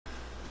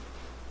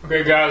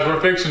Okay guys,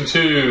 we're fixing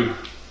to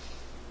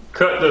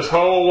cut this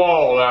whole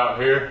wall out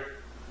here.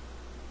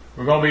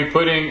 We're going to be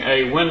putting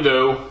a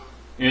window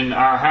in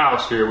our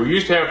house here. We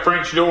used to have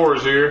French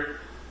doors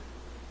here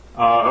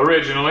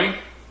originally,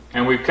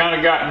 and we've kind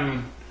of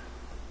gotten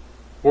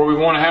where we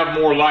want to have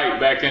more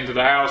light back into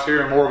the house here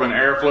and more of an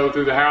airflow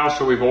through the house,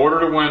 so we've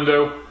ordered a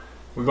window.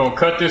 We're going to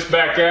cut this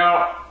back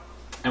out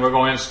and we're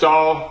going to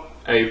install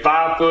a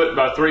 5 foot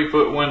by 3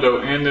 foot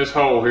window in this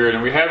hole here,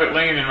 and we have it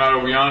leaning right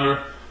over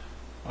yonder.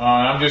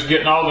 I'm just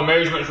getting all the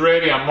measurements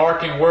ready. I'm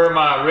marking where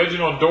my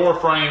original door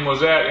frame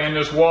was at in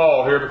this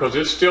wall here because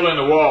it's still in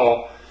the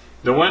wall.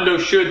 The window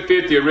should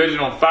fit the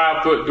original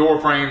 5 foot door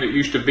frame that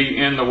used to be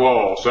in the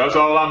wall. So that's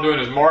all I'm doing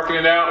is marking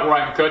it out where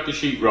I can cut the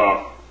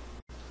sheetrock.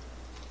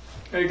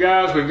 Okay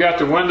guys, we've got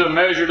the window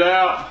measured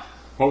out.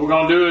 What we're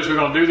going to do is we're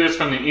going to do this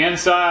from the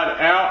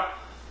inside out.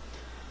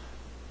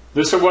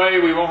 This way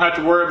we won't have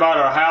to worry about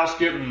our house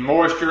getting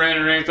moisture in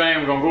or anything.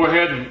 We're going to go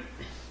ahead and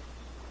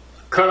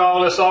cut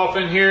all this off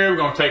in here. We're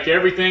going to take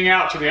everything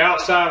out to the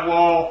outside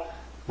wall,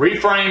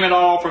 reframe it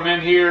all from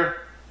in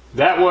here.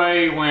 That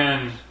way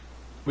when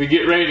we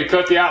get ready to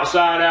cut the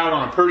outside out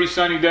on a pretty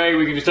sunny day,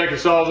 we can just take the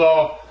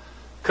sawzall,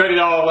 cut it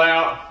all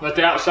out, let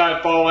the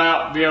outside fall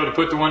out, be able to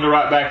put the window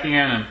right back in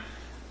and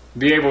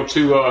be able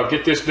to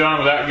get this done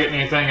without getting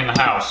anything in the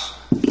house.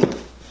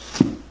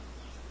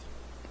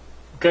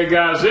 Okay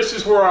guys, this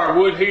is where our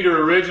wood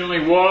heater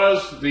originally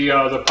was.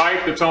 The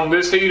pipe that's on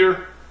this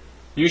heater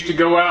used to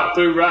go out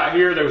through right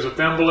here. There was a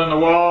thimble in the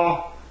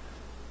wall.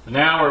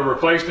 Now we're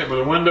replacing it with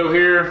a window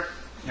here,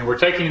 and we're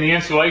taking the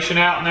insulation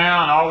out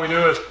now, and all we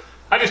do is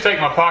I just take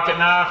my pocket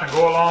knife and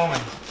go along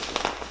and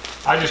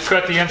I just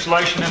cut the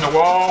insulation in the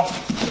wall.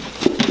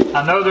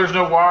 I know there's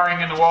no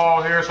wiring in the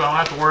wall here, so I don't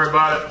have to worry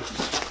about it.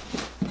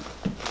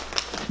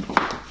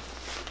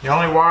 The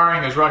only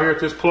wiring is right here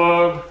at this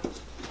plug.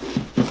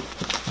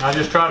 And I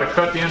just try to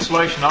cut the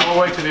insulation all the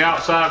way to the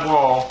outside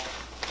wall.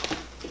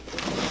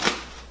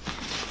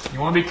 You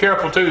want to be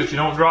careful too that you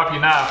don't drop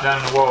your knife down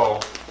in the wall.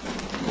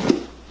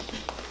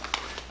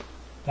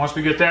 Once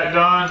we get that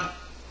done,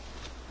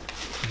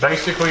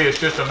 basically it's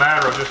just a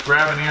matter of just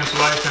grabbing the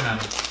insulation, and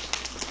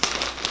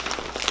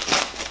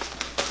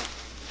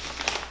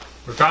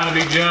we're trying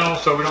to be gentle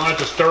so we don't have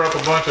to stir up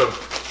a bunch of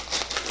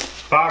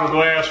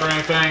fiberglass or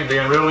anything,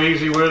 being real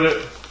easy with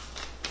it.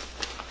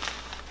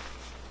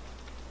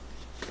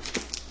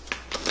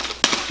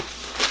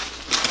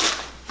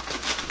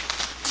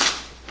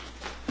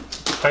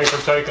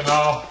 Paper taken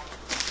off.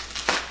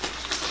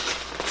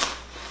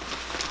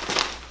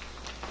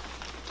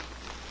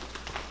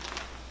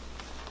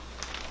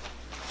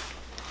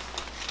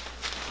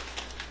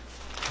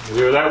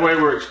 That way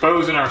we're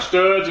exposing our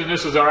studs, and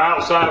this is our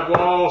outside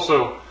wall,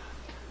 so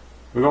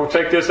we're going to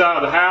take this out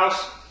of the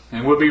house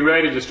and we'll be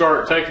ready to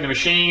start taking the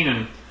machine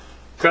and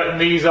cutting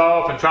these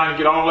off and trying to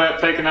get all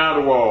that taken out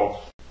of the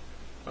wall.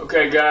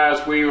 Okay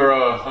guys, we are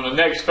on the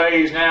next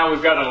phase now.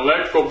 We've got an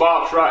electrical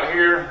box right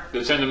here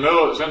that's in the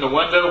middle, it's in the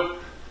window.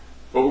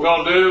 What we're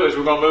going to do is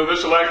we're going to move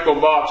this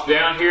electrical box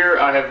down here.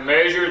 I have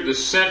measured the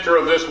center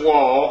of this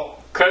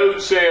wall.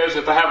 Code says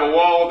if I have a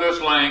wall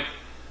this length,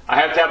 I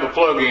have to have a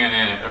plug-in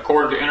in it,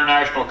 according to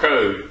international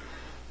code.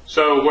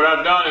 So what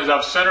I've done is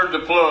I've centered the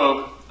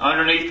plug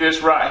underneath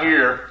this right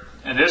here,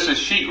 and this is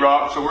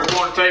sheetrock. So we're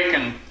going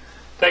to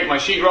take my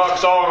sheetrock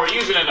saw, and we're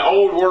using an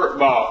old work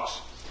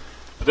box.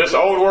 This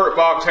old work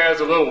box has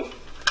a little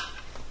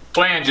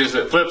flanges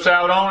that flips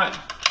out on it.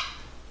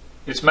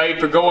 It's made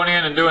for going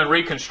in and doing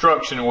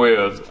reconstruction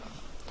with.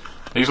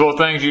 These little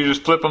things, you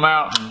just flip them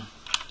out and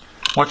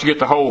once you get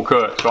the hole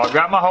cut. So I've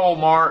got my hole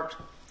marked.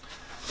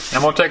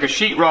 I'm going to take a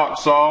sheetrock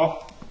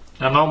saw,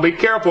 and I'm going to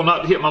be careful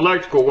not to hit my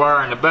electrical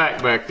wire in the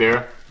back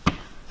there,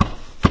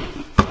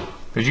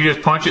 because you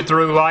just punch it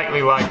through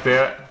lightly like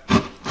that.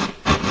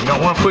 You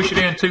don't want to push it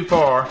in too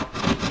far.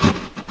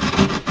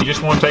 You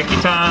just want to take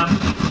your time.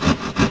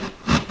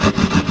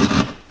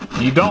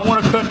 You don't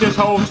want to cut this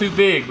hole too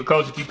big,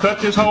 because if you cut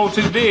this hole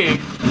too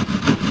big,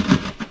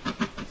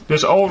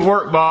 this old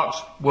work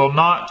box will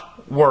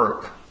not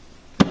work.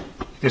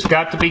 It's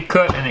got to be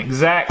cut an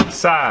exact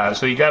size.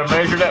 So you got to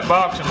measure that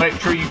box and make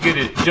sure you get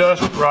it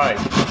just right.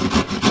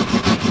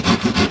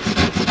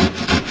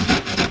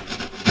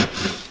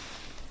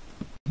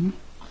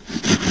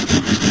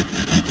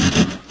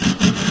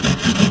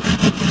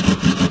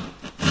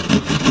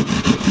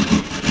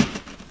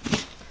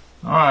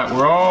 Alright,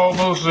 we're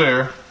almost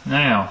there.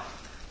 Now,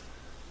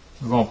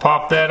 we're going to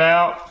pop that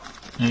out.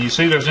 And you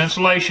see there's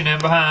insulation in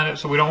behind it,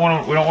 so we don't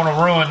want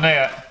to ruin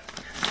that.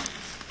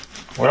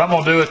 What I'm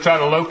going to do is try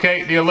to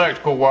locate the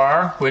electrical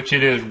wire, which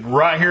it is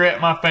right here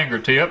at my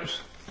fingertips.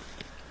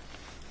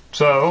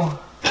 So,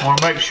 I want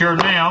to make sure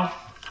now,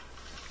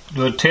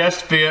 do a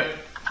test fit.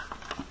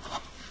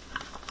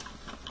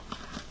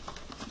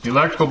 The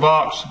electrical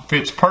box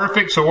fits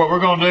perfect, so what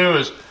we're going to do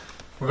is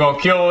we're going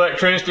to kill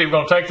electricity. We're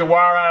going to take the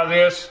wire out of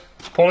this,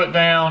 pull it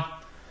down,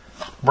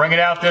 bring it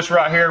out this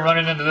right here, run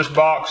it into this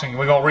box, and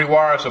we're going to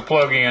rewire us a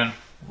plug-in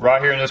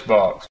right here in this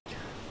box.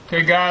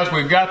 Okay guys,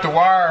 we've got the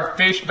wire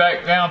fished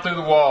back down through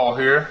the wall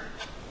here.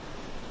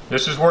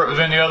 This is where it was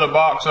in the other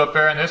box up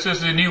there, and this is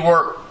the new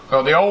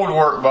the old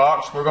work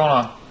box. We're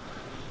gonna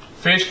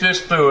fish this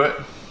through it.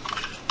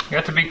 You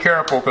have to be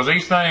careful because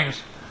these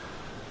things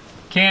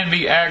can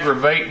be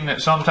aggravating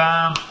at some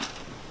time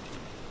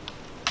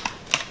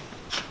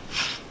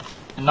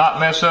and not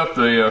mess up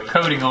the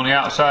coating on the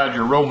outside of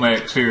your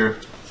Romex here.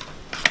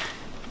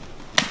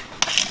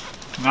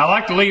 Now I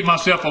like to leave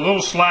myself a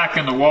little slack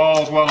in the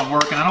walls while I'm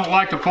working. I don't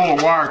like to pull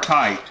a wire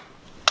tight.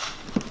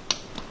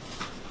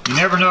 You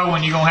never know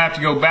when you're going to have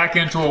to go back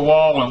into a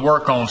wall and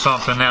work on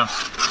something. Now,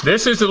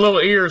 this is the little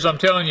ears I'm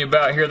telling you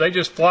about here. They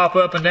just flop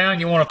up and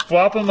down. You want to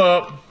flop them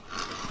up.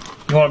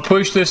 You want to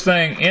push this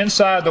thing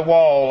inside the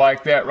wall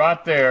like that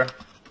right there.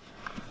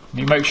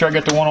 You make sure I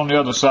get the one on the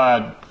other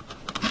side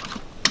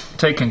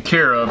taken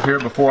care of here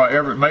before I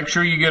ever... Make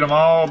sure you get them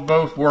all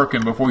both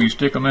working before you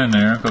stick them in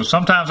there, because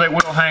sometimes they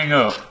will hang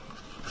up.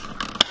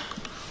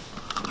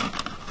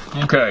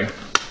 Okay.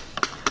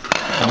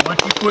 And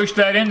once you push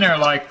that in there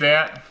like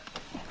that,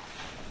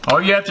 all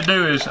you have to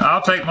do is,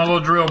 I'll take my little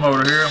drill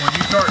motor here, and when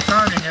you start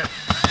turning it,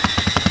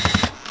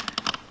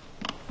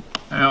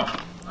 well,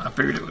 I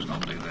figured it was going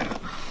to do that.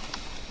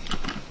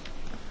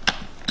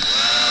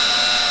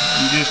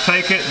 You just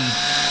take it and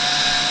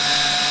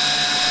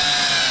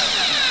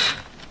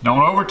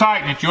don't over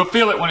tighten it. You'll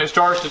feel it when it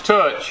starts to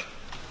touch.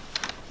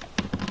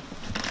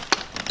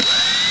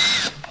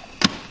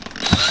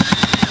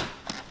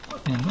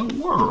 What in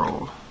the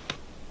world?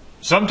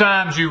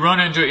 Sometimes you run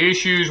into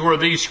issues where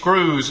these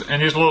screws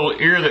and this little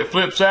ear that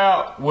flips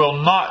out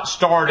will not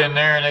start in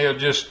there, and they'll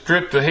just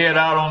strip the head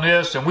out on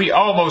this, and we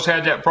almost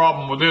had that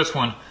problem with this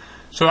one.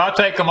 So I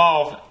take them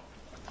off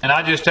and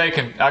I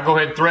go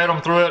ahead and thread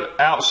them through it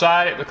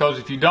outside it, because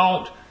if you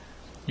don't,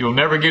 you'll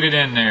never get it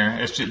in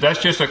there.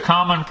 That's just a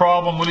common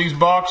problem with these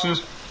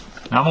boxes.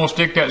 Now I'm going to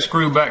stick that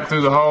screw back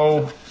through the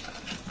hole.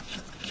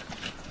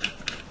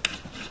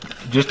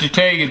 Just to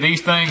tell you,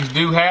 these things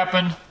do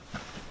happen.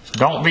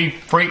 Don't be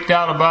freaked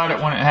out about it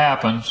when it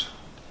happens,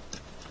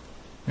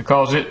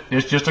 because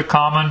it's just a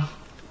common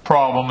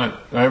problem that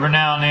every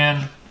now and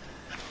then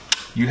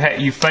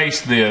you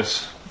face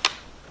this.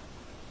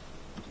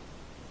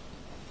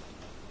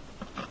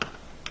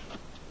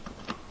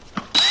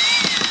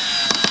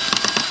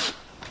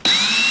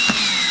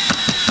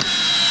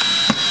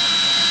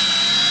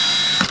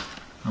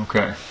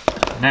 Okay,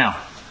 now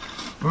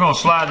we're going to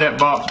slide that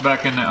box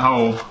back in that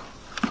hole.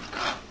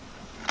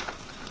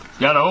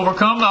 You got to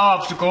overcome the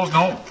obstacles.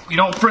 You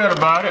don't fret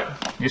about it.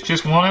 It's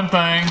just one of them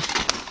things.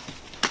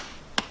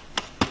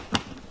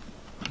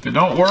 If it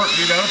don't work,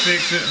 you got to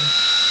fix it.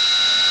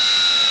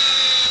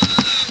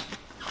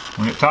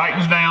 When it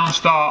tightens down,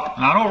 stop.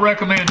 And I don't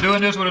recommend doing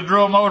this with a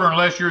drill motor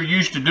unless you're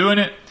used to doing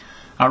it.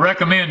 I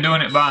recommend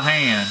doing it by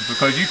hand,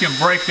 because you can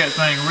break that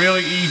thing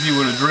really easy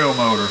with a drill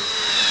motor.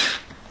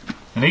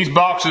 And these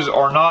boxes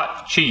are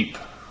not cheap.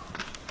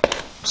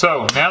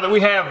 So now that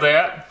we have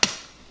that,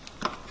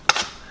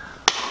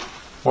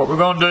 what we're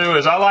going to do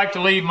is, I like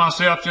to leave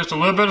myself just a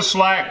little bit of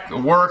slack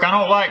work. I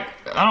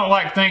don't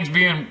like things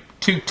being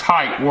too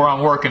tight where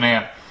I'm working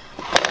at.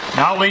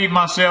 Now I'll leave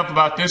myself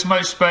about this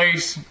much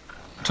space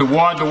to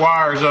wad the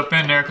wires up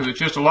in there, because it's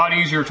just a lot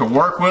easier to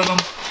work with them.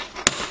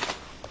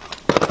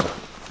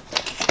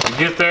 To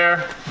get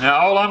there.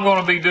 Now all I'm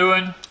going to be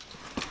doing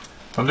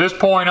from this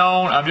point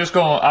on, I'm just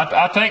going to,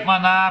 I take my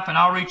knife and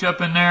I'll reach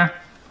up in there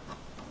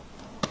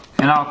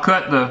and I'll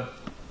cut the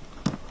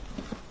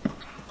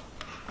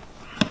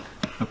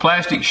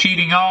plastic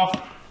sheeting off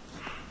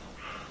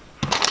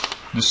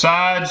the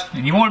sides.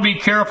 And you want to be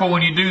careful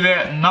when you do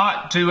that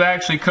not to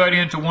actually cut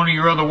into one of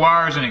your other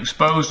wires and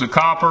expose the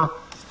copper.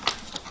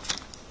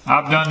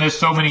 I've done this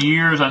so many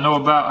years, I know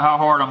about how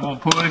hard I'm going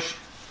to push.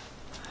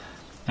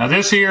 Now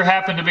this here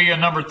happened to be a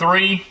number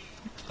 3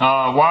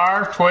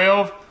 wire,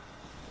 12.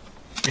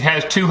 It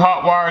has 2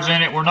 hot wires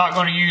in it. We're not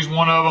going to use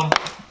one of them.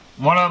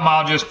 One of them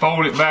I'll just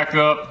fold it back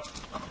up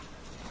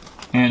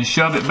and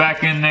shove it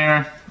back in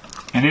there,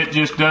 and it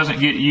just doesn't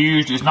get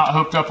used. It's not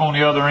hooked up on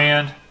the other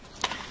end.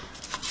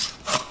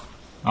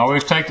 I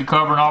always take the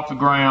covering off the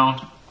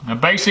ground. Now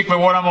basically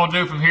what I'm going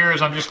to do from here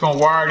is I'm just going to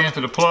wire it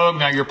into the plug.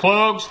 Now your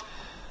plugs,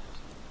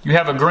 you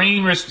have a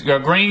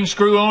green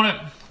screw on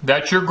it.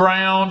 That's your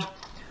ground.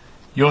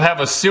 You'll have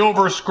a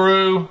silver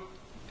screw.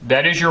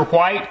 That is your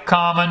white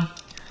common.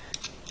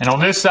 And on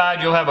this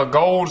side you'll have a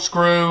gold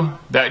screw.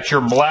 That's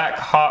your black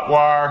hot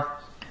wire.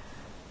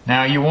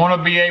 Now you want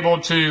to be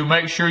able to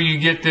make sure you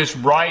get this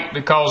right,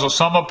 because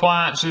some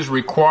appliances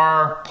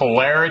require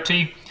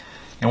polarity.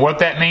 And what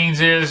that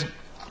means is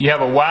you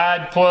have a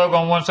wide plug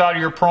on one side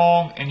of your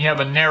prong and you have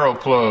a narrow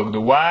plug.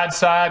 The wide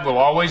side will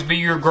always be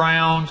your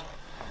ground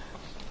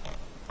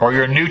or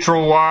your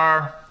neutral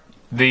wire.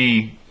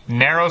 The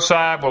narrow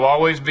side will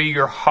always be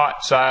your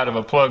hot side of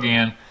a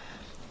plug-in.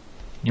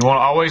 You want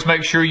to always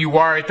make sure you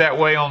wire it that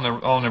way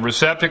on the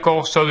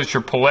receptacle, so that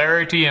your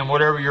polarity and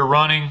whatever you're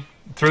running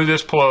through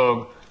this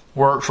plug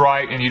works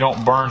right and you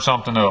don't burn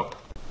something up.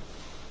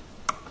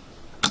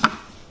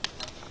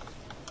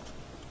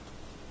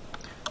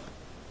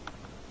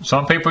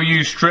 Some people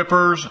use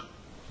strippers.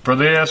 for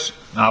this,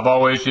 I've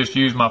always just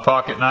used my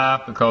pocket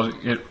knife because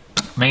it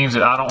means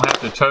that I don't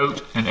have to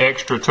tote an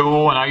extra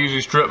tool, and I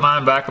usually strip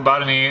mine back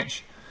about 1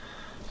 inch.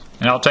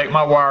 And I'll take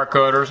my wire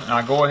cutters and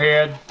I go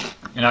ahead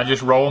and I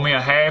just roll me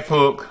a half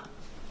hook,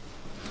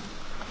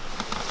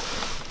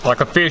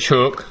 like a fish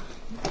hook,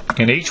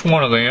 in each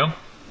one of them.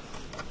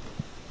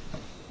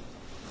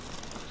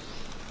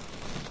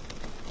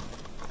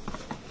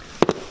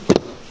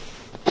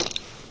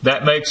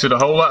 That makes it a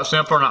whole lot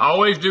simpler. And I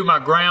always do my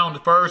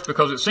ground first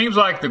because it seems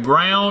like the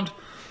ground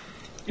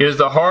is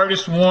the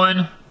hardest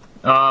one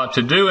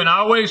to do. And I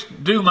always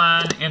do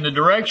mine in the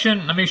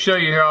direction. Let me show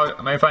you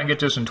how, maybe if I can get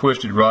this one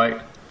twisted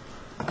right.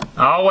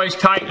 I always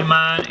tighten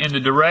mine in the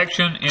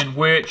direction in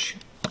which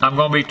I'm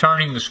going to be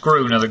turning the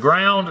screw. Now the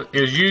ground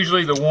is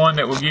usually the one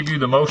that will give you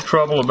the most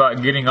trouble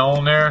about getting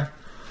on there,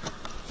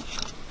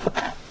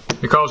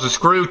 because the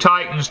screw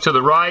tightens to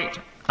the right.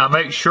 I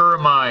make sure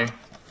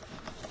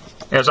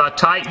as I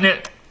tighten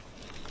it,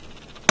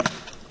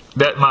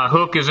 that my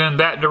hook is in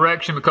that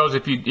direction, because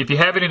if you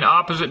have it in the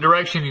opposite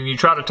direction and you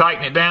try to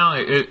tighten it down,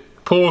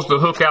 it pulls the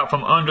hook out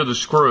from under the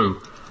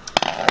screw.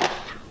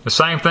 The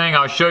same thing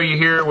I'll show you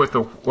here with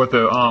the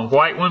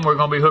white one. We're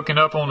going to be hooking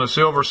up on the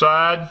silver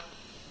side.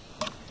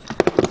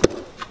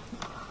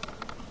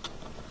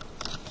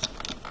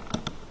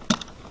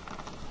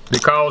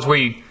 Because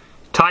we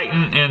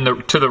tighten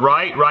to the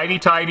right,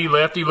 righty-tighty,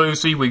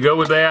 lefty-loosey, we go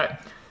with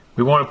that.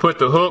 We want to put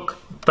the hook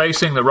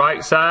facing the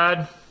right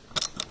side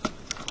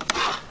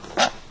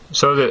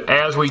so that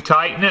as we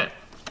tighten it,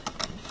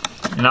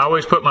 and I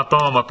always put my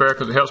thumb up there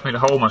because it helps me to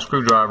hold my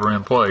screwdriver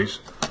in place.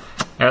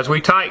 As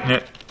we tighten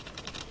it,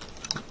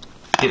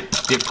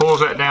 it pulls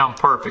that down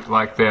perfect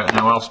like that.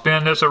 Now I'll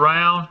spin this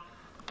around.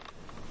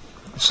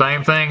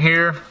 Same thing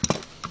here.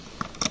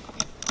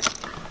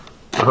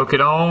 I'll hook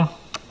it on.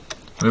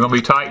 We're going to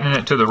be tightening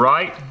it to the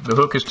right. The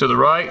hook is to the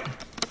right.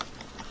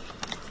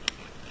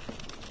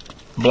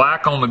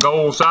 Black on the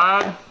gold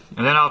side.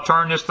 And then I'll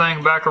turn this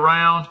thing back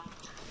around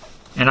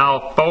and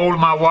I'll fold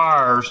my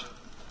wires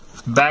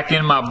back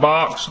in my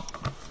box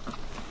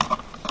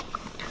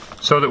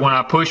so that when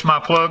I push my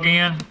plug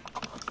in,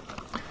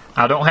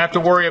 I don't have to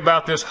worry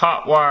about this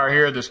hot wire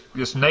here,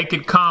 this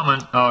naked common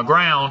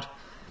ground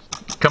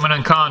coming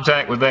in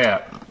contact with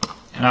that.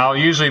 And I'll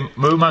usually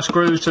move my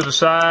screws to the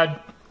side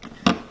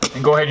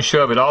and go ahead and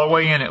shove it all the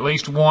way in at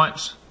least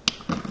once.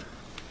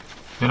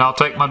 Then I'll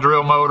take my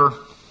drill motor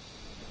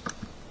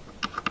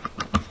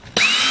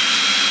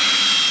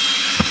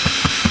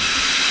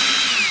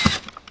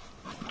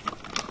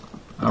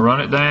I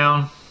run it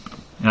down.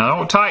 Now I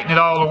don't tighten it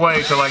all the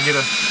way till I get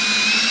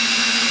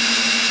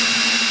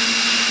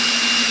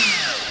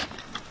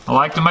I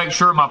like to make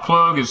sure my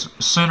plug is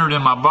centered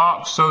in my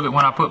box so that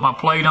when I put my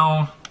plate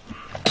on,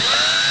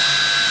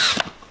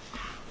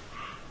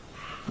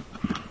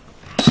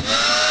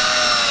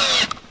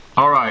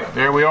 alright,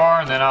 there we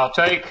are. And then I'll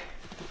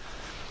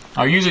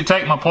usually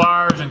take my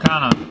pliers and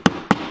kind of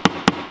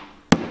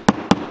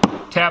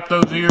tap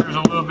those ears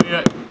a little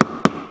bit.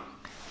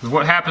 Because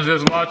what happens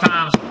is a lot of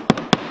times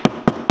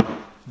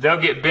they'll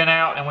get bent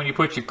out, and when you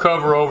put your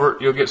cover over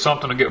it, you'll get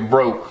something to get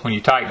broke when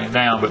you tighten it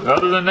down. But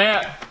other than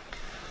that,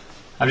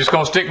 I'm just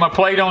going to stick my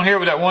plate on here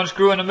with that one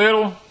screw in the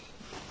middle,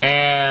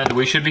 and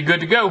we should be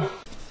good to go.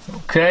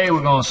 Okay,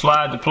 we're going to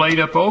slide the plate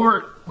up over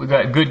it. We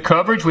got good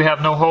coverage. We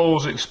have no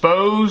holes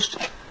exposed.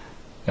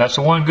 That's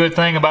the one good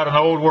thing about an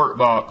old work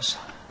box.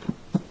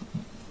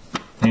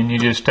 And you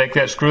just take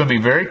that screw and be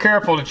very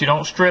careful that you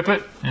don't strip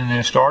it, and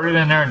then start it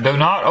in there, and do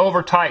not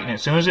over tighten it.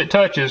 As soon as it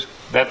touches,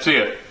 that's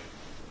it.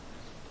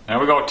 Now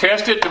we're going to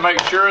test it to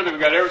make sure that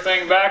we've got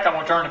everything back. I'm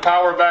going to turn the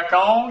power back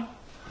on.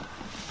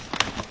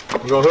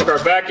 We're going to hook our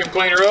vacuum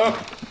cleaner up.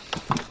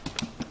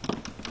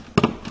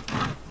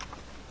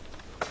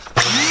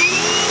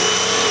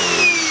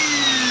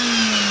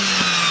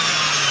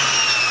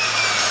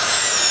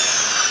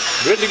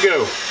 Good to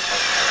go.